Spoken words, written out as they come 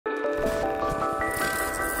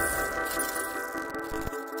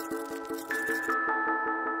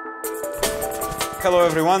Hello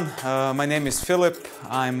everyone, my name is Filip.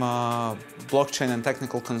 I'm a blockchain and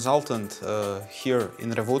technical consultant here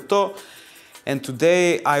in Revuto. And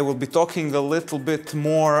today I will be talking a little bit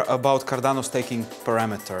more about Cardano Staking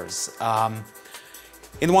Parameters.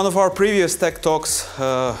 In one of our previous tech talks,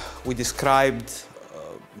 we described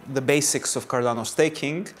the basics of Cardano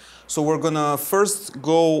staking. So we're gonna first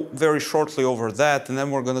go very shortly over that, and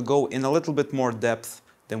then we're gonna go in a little bit more depth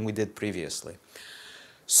than we did previously.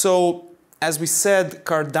 So, as we said,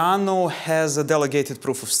 Cardano has a delegated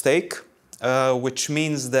proof of stake, which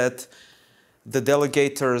means that the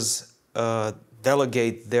delegators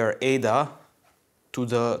delegate their ADA to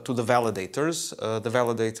the validators. The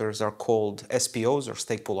validators are called SPOs, or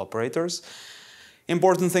stake pool operators.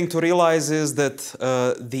 Important thing to realize is that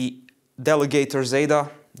the delegator's ADA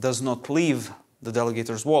does not leave the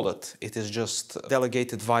delegator's wallet. It is just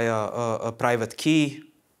delegated via a private key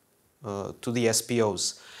to the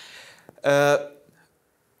SPOs.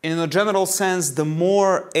 In a general sense, the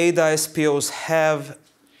more ADA SPOs have,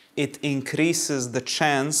 it increases the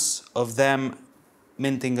chance of them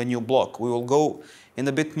minting a new block. We will go in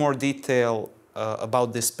a bit more detail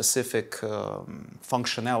about this specific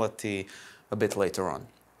functionality a bit later on.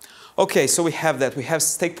 Okay, so we have that. We have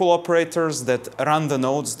stake pool operators that run the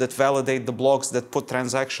nodes, that validate the blocks, that put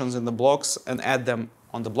transactions in the blocks and add them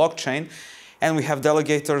on the blockchain. And we have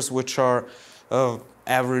delegators, which are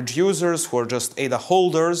average users who are just ADA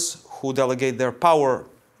holders who delegate their power,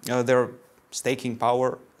 their staking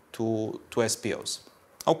power to SPOs.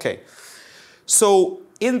 Okay, so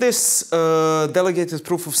in this delegated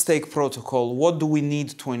proof of stake protocol, what do we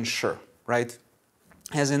need to ensure, right?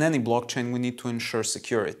 As in any blockchain, we need to ensure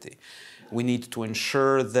security. We need to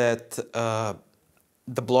ensure that the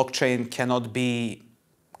blockchain cannot be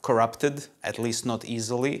corrupted, at least not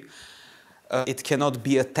easily. It cannot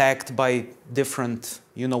be attacked by different,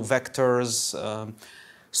 vectors.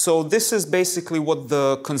 So this is basically what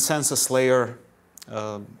the consensus layer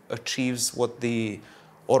achieves, what the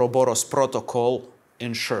Ouroboros protocol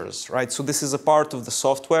ensures, right? So this is a part of the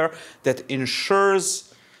software that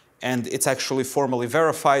ensures, and it's actually formally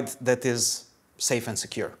verified, that is safe and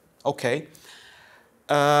secure. Okay.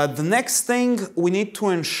 The next thing, we need to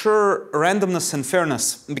ensure randomness and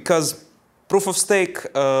fairness, because proof of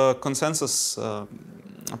stake consensus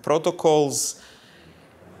protocols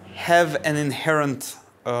have an inherent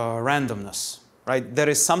randomness, right? There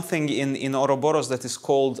is something in Ouroboros that is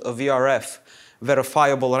called a VRF,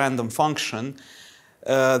 verifiable random function,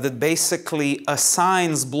 that basically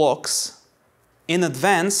assigns blocks in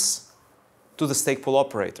advance to the stake pool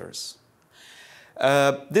operators.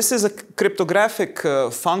 This is a cryptographic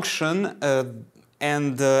function,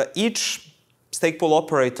 and each stake pool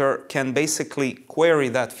operator can basically query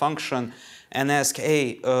that function and ask,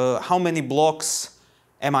 hey, how many blocks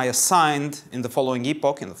am I assigned in the following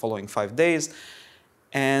epoch, in the following 5 days,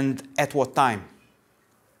 and at what time?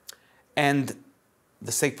 And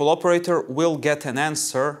the stake pool operator will get an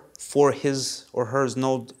answer for his or her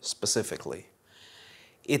node specifically.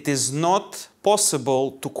 It is not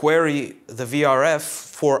possible to query the VRF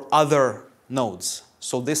for other nodes.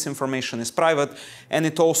 So this information is private, and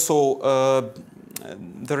it also,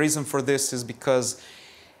 the reason for this is because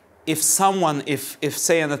if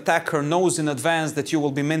say an attacker knows in advance that you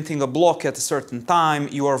will be minting a block at a certain time,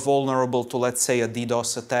 you are vulnerable to, let's say, a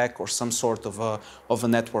DDoS attack or some sort of a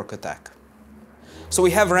network attack. So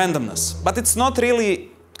we have randomness, but it's not really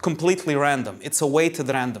completely random. It's a weighted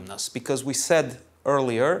randomness, because we said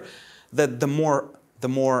earlier that the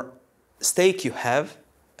more stake you have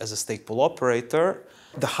as a stake pool operator,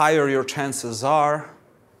 the higher your chances are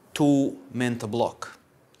to mint a block,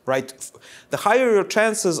 right? The higher your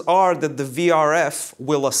chances are that the VRF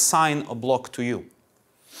will assign a block to you.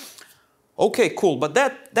 Okay, cool, but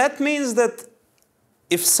that means that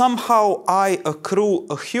if somehow I accrue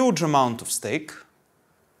a huge amount of stake,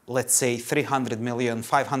 let's say 300 million,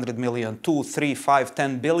 500 million, 2, 3, 5,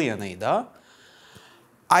 10 billion ADA,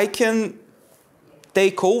 I can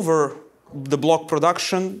take over the block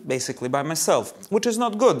production basically by myself, which is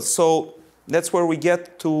not good. So that's where we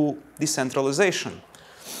get to decentralization.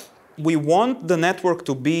 We want the network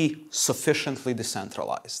to be sufficiently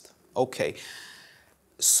decentralized. Okay,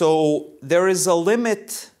 so there is a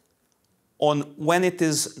limit on when it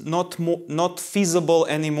is not feasible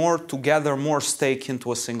anymore to gather more stake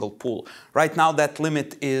into a single pool. Right now that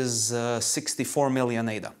limit is 64 million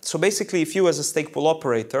ADA. So basically, if you as a stake pool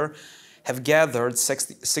operator have gathered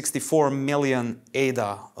 64 million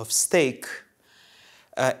ADA of stake,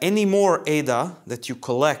 any more ADA that you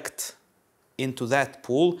collect into that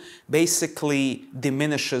pool basically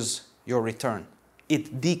diminishes your return.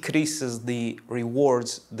 It decreases the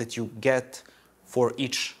rewards that you get for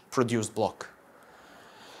each produced block.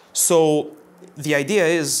 So the idea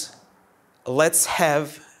is, let's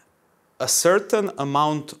have a certain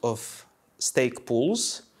amount of stake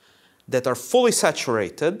pools that are fully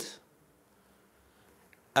saturated,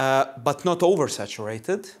 but not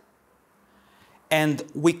oversaturated. And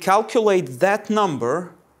we calculate that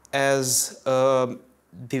number as a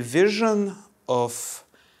division of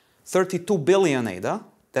 32 billion ADA,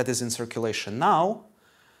 that is in circulation now,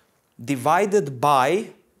 divided by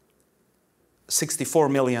 64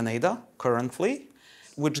 million ADA currently,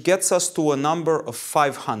 which gets us to a number of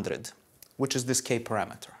 500, which is this K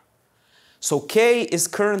parameter. So K is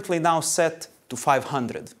currently now set to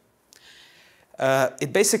 500.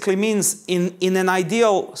 It basically means in an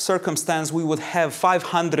ideal circumstance, we would have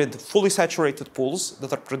 500 fully saturated pools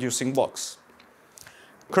that are producing blocks.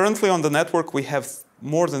 Currently on the network, we have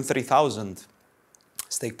more than 3,000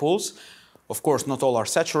 stake pools. Of course, not all are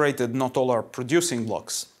saturated, not all are producing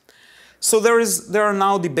blocks. So there are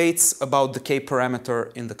now debates about the K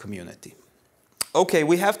parameter in the community. Okay,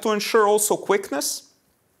 we have to ensure also quickness.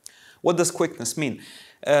 What does quickness mean?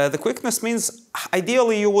 The quickness means,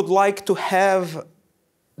 ideally, you would like to have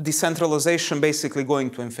decentralization basically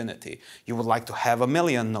going to infinity. You would like to have 1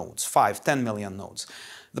 million nodes, 5, 10 million nodes.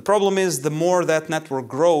 The problem is, the more that network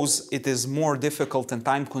grows, it is more difficult and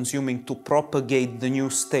time-consuming to propagate the new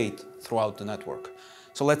state throughout the network.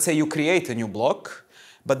 So let's say you create a new block,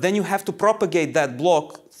 but then you have to propagate that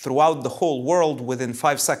block throughout the whole world within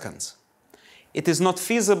 5 seconds. It is not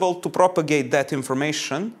feasible to propagate that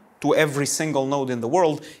information to every single node in the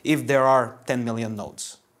world if there are 10 million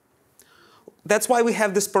nodes. That's why we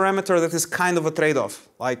have this parameter that is kind of a trade-off.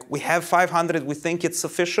 Like, we have 500, we think it's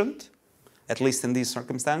sufficient, at least in these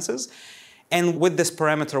circumstances. And with this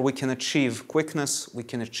parameter, we can achieve quickness, we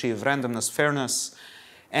can achieve randomness, fairness,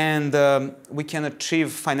 and we can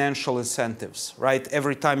achieve financial incentives, right?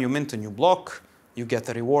 Every time you mint a new block, you get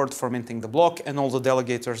a reward for minting the block, and all the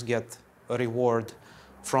delegators get a reward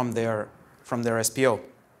from their SPO.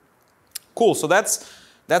 Cool, so that's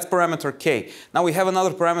parameter K. Now we have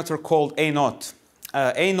another parameter called A0.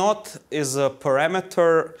 A0 is a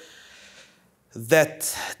parameter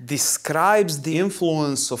that describes the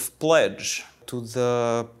influence of pledge to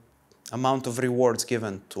the amount of rewards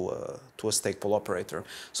given to a stake pool operator.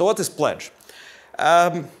 So what is pledge?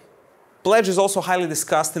 Pledge is also highly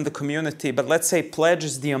discussed in the community, but let's say pledge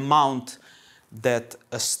is the amount that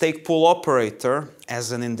a stake pool operator,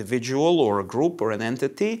 as an individual or a group or an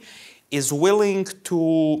entity, is willing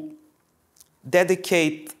to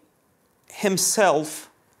dedicate himself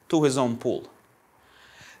to his own pool.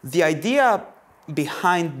 The idea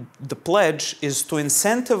behind the pledge is to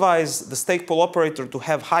incentivize the stake pool operator to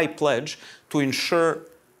have high pledge to ensure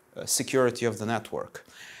security of the network.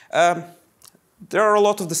 There are a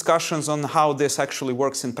lot of discussions on how this actually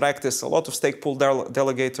works in practice. A lot of stake pool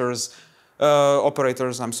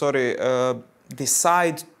operators,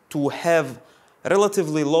 decide to have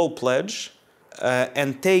relatively low pledge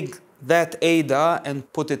and take that ADA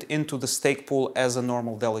and put it into the stake pool as a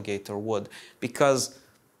normal delegator would, because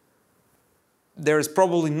there is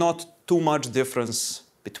probably not too much difference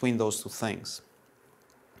between those two things.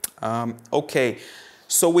 Okay,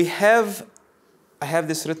 so I have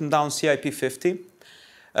this written down, CIP 50.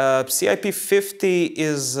 CIP 50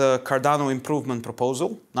 is a Cardano improvement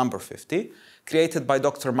proposal, number 50, created by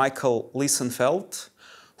Dr. Michael Liesenfeld,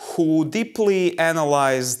 who deeply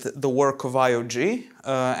analyzed the work of IOG,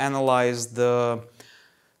 analyzed the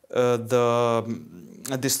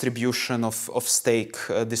distribution of stake,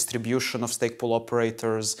 distribution of stake pool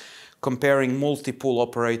operators, comparing multi-pool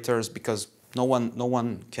operators, because no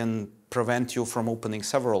one can prevent you from opening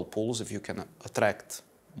several pools if you can attract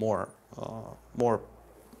more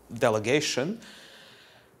delegation.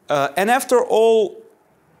 And after all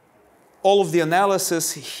of the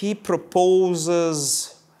analysis, he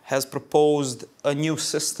has proposed a new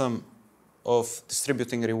system of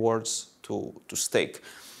distributing rewards to stake.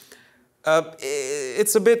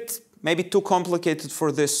 It's a bit maybe too complicated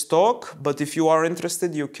for this talk, but if you are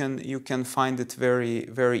interested, you can find it very,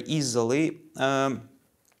 very easily.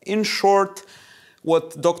 In short,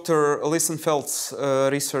 what Dr. Liesenfeld's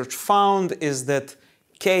research found is that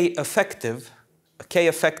K effective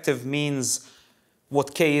means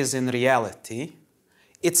what K is in reality.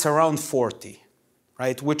 It's around 40,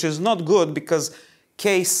 right? Which is not good, because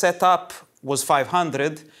K setup was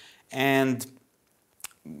 500, and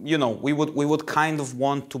we would kind of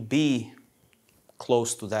want to be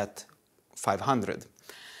close to that 500.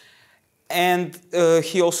 And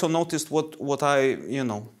he also noticed what I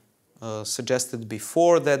suggested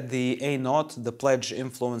before, that the A0, the pledge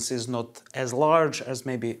influence, is not as large as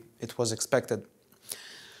maybe it was expected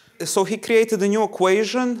so he created a new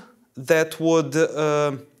equation that would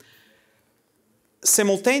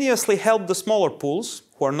simultaneously help the smaller pools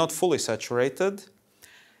who are not fully saturated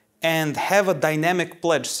and have a dynamic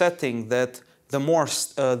pledge setting that the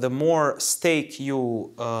more stake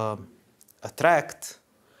you attract,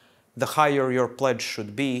 the higher your pledge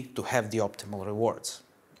should be to have the optimal rewards.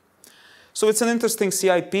 So it's an interesting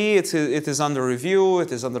CIP, it is under review,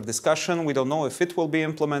 it is under discussion. We don't know if it will be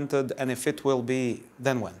implemented, and if it will be,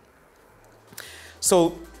 then when.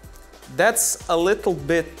 So that's a little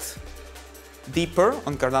bit deeper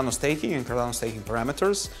on Cardano staking and Cardano staking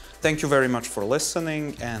parameters. Thank you very much for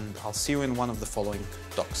listening, and I'll see you in one of the following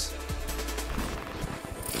talks.